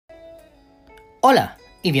Hola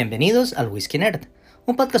y bienvenidos al Whisky Nerd,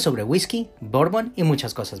 un podcast sobre whisky, bourbon y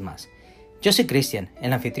muchas cosas más. Yo soy Cristian,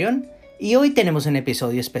 el anfitrión, y hoy tenemos un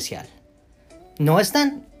episodio especial. No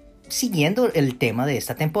están siguiendo el tema de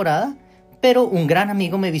esta temporada, pero un gran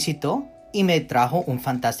amigo me visitó y me trajo un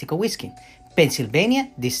fantástico whisky,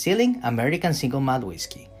 Pennsylvania Distilling American Single Malt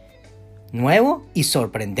Whisky. Nuevo y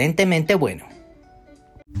sorprendentemente bueno.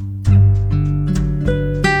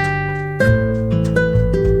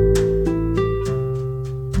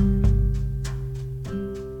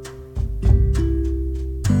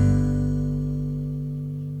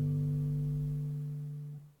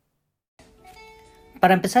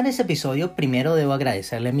 Para empezar este episodio, primero debo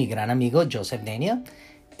agradecerle a mi gran amigo Joseph Denia.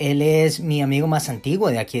 Él es mi amigo más antiguo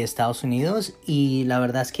de aquí de Estados Unidos y la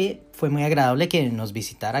verdad es que fue muy agradable que nos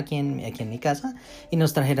visitara aquí en mi casa y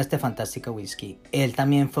nos trajera este fantástico whisky. Él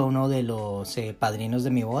también fue uno de los padrinos de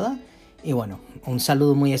mi boda y bueno, un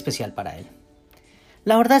saludo muy especial para él.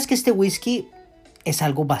 La verdad es que este whisky es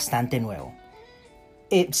algo bastante nuevo.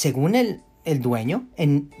 Según el dueño,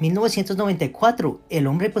 en 1994, el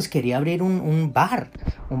hombre pues quería abrir un bar,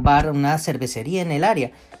 una cervecería en el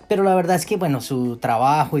área. Pero la verdad es que, bueno, su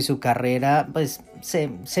trabajo y su carrera pues se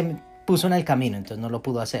puso en el camino, entonces no lo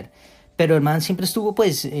pudo hacer. Pero el man siempre estuvo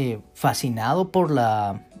pues fascinado por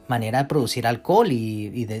la manera de producir alcohol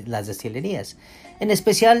y de las destilerías. En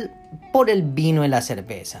especial por el vino y la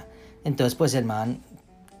cerveza. Entonces pues el man,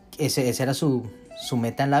 ese era su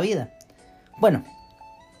meta en la vida. Bueno,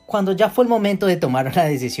 cuando ya fue el momento de tomar una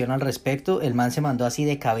decisión al respecto, el man se mandó así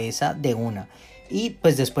de cabeza de una. Y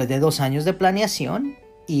pues después de 2 años de planeación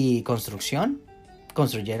y construcción,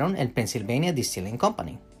 construyeron el Pennsylvania Distilling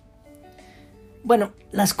Company. Bueno,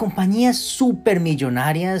 las compañías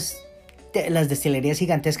supermillonarias, las destilerías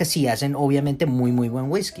gigantescas sí hacen obviamente muy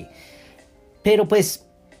buen whisky. Pero pues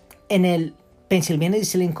en el Pennsylvania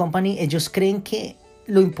Distilling Company ellos creen que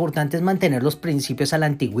lo importante es mantener los principios a la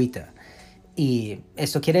antigüita. Y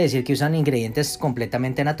esto quiere decir que usan ingredientes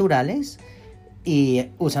completamente naturales y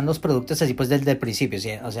usan los productos así pues desde el principio,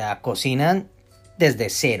 ¿sí? O sea, cocinan desde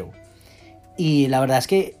cero. Y la verdad es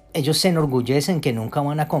que ellos se enorgullecen que nunca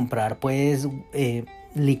van a comprar pues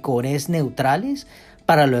licores neutrales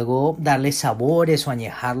para luego darles sabores o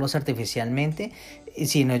añejarlos artificialmente,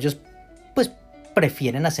 sino ellos pues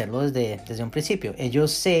prefieren hacerlo desde un principio.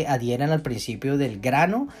 Ellos se adhieren al principio de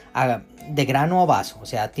grano a vaso, o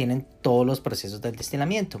sea, tienen todos los procesos del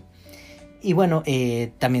destilamiento. Y bueno,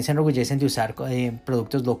 también se enorgullecen de usar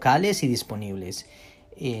productos locales y disponibles.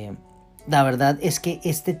 La verdad es que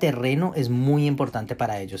este terreno es muy importante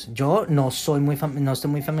para ellos. Yo no estoy muy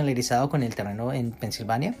familiarizado con el terreno en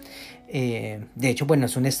Pensilvania. De hecho, bueno,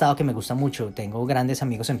 es un estado que me gusta mucho. Tengo grandes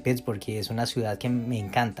amigos en Pittsburgh y es una ciudad que me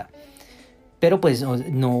encanta. Pero pues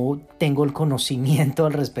no tengo el conocimiento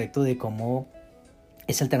al respecto de cómo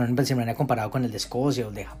es el terreno en Pensilvania comparado con el de Escocia o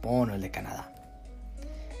el de Japón o el de Canadá.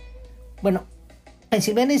 Bueno,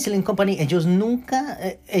 Pennsylvania Distilling Company, ellos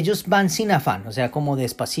van sin afán, o sea, como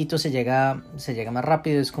despacito se llega más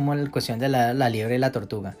rápido, es como la cuestión de la liebre y la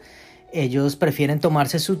tortuga. Ellos prefieren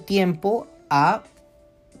tomarse su tiempo a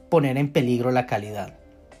poner en peligro la calidad.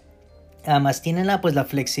 Además tienen la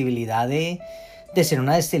flexibilidad de ser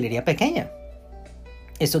una destilería pequeña.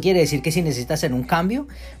 Esto quiere decir que si necesita hacer un cambio,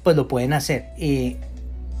 pues lo pueden hacer.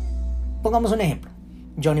 Pongamos un ejemplo,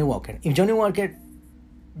 Johnny Walker. Y Johnny Walker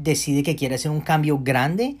decide que quiere hacer un cambio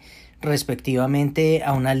grande respectivamente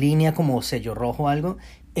a una línea como sello rojo o algo.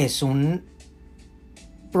 Es un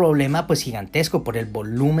problema pues gigantesco por el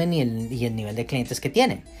volumen y el nivel de clientes que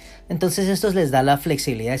tienen. Entonces esto les da la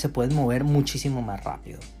flexibilidad y se pueden mover muchísimo más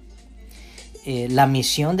rápido. La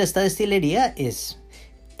misión de esta destilería es...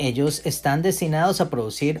 Ellos están destinados a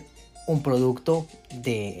producir un producto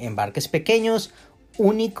de embarques pequeños,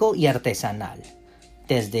 único y artesanal,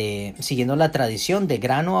 siguiendo la tradición de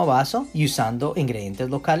grano a vaso y usando ingredientes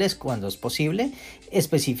locales cuando es posible,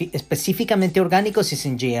 específicamente orgánicos y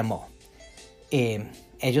sin GMO.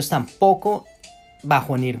 Ellos tampoco,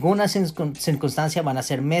 bajo ninguna circunstancia, van a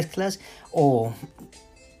hacer mezclas o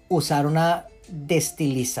usar una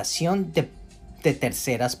destilización de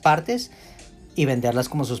terceras partes y venderlas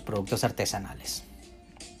como sus productos artesanales.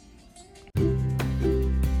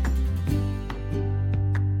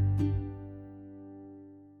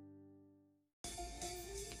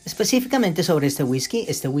 Específicamente sobre este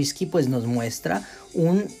whisky pues nos muestra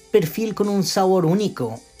un perfil con un sabor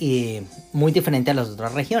único y muy diferente a las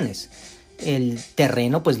otras regiones. El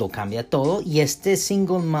terreno pues lo cambia todo y este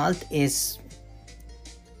single malt es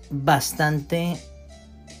bastante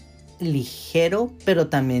ligero, pero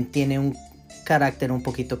también tiene un carácter un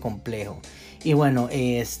poquito complejo Y bueno,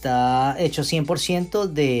 está hecho 100%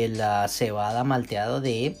 de la cebada malteada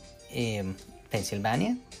de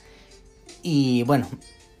Pensilvania. Y bueno,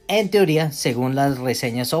 en teoría, según las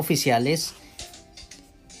reseñas oficiales,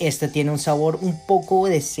 este tiene un sabor un poco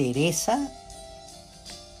de cereza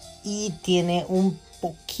y tiene un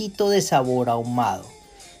poquito de sabor ahumado,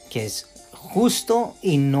 que es justo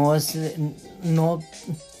y no es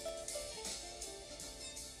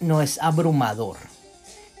abrumador.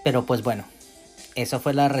 Pero pues bueno, esa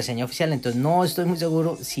fue la reseña oficial, entonces no estoy muy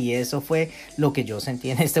seguro si eso fue lo que yo sentí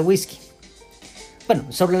en este whisky.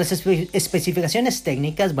 Bueno, sobre las especificaciones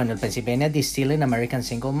técnicas, bueno, el Pennsylvania Distilling American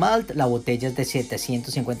Single Malt, la botella es de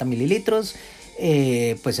 750 mililitros,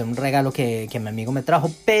 pues es un regalo que mi amigo me trajo,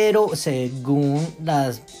 pero según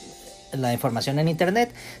la información en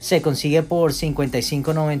internet, se consigue por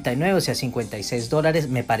 $55.99, o sea, $56,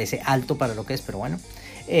 me parece alto para lo que es, pero bueno,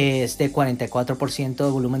 es de 44%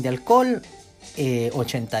 de volumen de alcohol,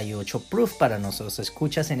 88 proof para nuestros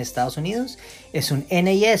escuchas en Estados Unidos. Es un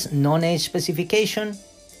NAS, Non-Age Specification.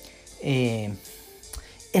 El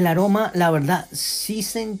aroma, la verdad, sí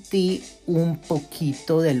sentí un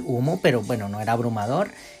poquito del humo, pero bueno, no era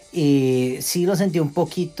abrumador. Sí lo sentí un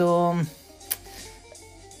poquito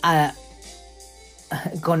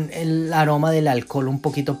con el aroma del alcohol un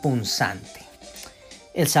poquito punzante.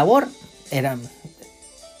 El sabor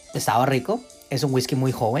estaba rico. Es un whisky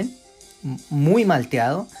muy joven, muy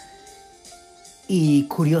malteado, y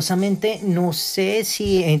curiosamente no sé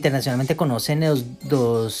si internacionalmente conocen los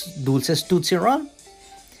dulces Tootsie Roll,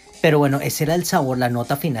 pero bueno, ese era el sabor, la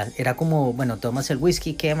nota final, era como, bueno, tomas el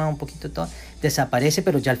whisky, quema un poquito todo, desaparece,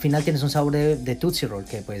 pero ya al final tienes un sabor de Tootsie Roll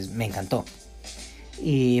que pues me encantó.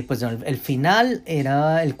 Y pues el final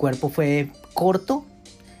el cuerpo fue corto,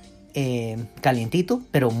 calientito,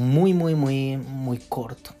 pero muy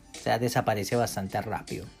corto, o sea, desaparece bastante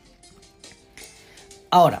rápido.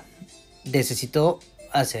 Ahora, necesito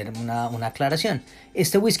hacer una aclaración.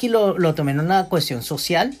 Este whisky lo tomé en una cuestión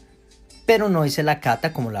social, pero no hice la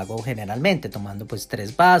cata como lo hago generalmente, tomando pues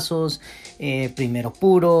 3 vasos, primero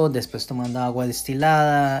puro, después tomando agua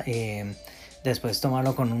destilada, después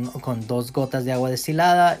tomarlo con 2 gotas de agua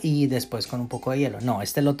destilada y después con un poco de hielo. No,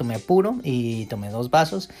 este lo tomé puro y tomé 2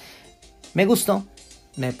 vasos. Me gustó,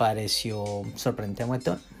 me pareció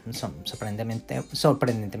sorprendentemente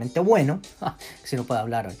bueno, si no puedo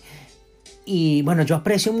hablar hoy. Y bueno, yo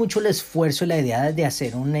aprecio mucho el esfuerzo y la idea de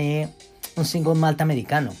hacer un single malt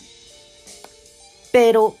americano,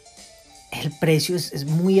 pero el precio es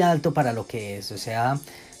muy alto para lo que es, o sea,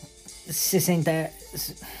 60...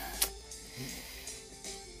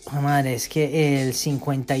 Madre, es que el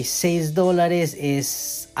 $56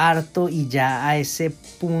 es harto, y ya a ese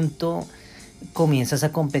punto comienzas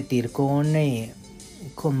a competir con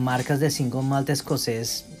marcas de single malt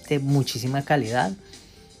escocés de muchísima calidad,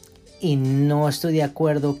 y no estoy de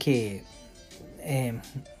acuerdo que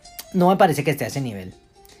no me parece que esté a ese nivel,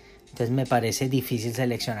 entonces me parece difícil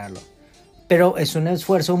seleccionarlo, pero es un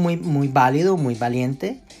esfuerzo muy válido, muy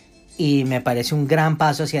valiente, y me parece un gran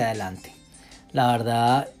paso hacia adelante. La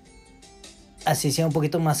verdad, así sea un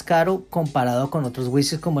poquito más caro comparado con otros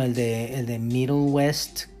whiskies como el de Middle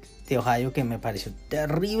West de Ohio, que me pareció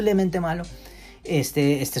terriblemente malo.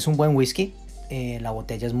 Este es un buen whisky. La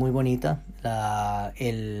botella es muy bonita.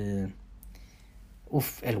 El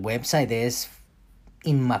website es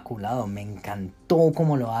inmaculado. Me encantó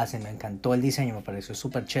cómo lo hacen. Me encantó el diseño. Me pareció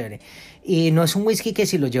súper chévere. Y no es un whisky que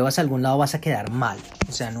si lo llevas a algún lado vas a quedar mal.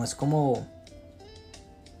 O sea, no es como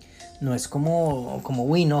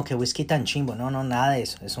uy, no, qué whisky tan chimbo. No, nada de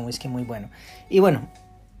eso. Es un whisky muy bueno. Y bueno,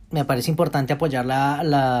 me parece importante apoyar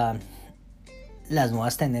las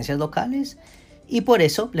nuevas tendencias locales. Y por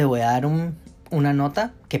eso le voy a dar una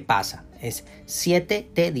nota que pasa. Es 7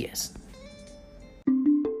 de 10.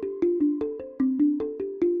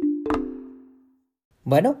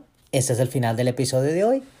 Bueno, este es el final del episodio de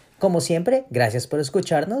hoy. Como siempre, gracias por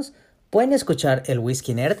escucharnos. Pueden escuchar el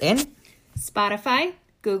Whisky Nerd en Spotify,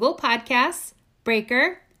 Google Podcasts,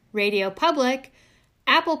 Breaker, Radio Public,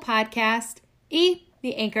 Apple Podcast y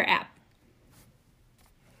the Anchor app.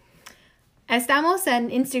 Estamos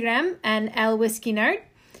en Instagram en El Whisky Nerd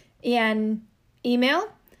y en email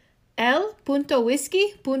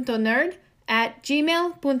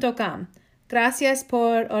el.whisky.nerd@gmail.com. Gracias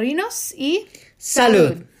por oírnos y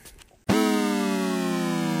 ¡salud!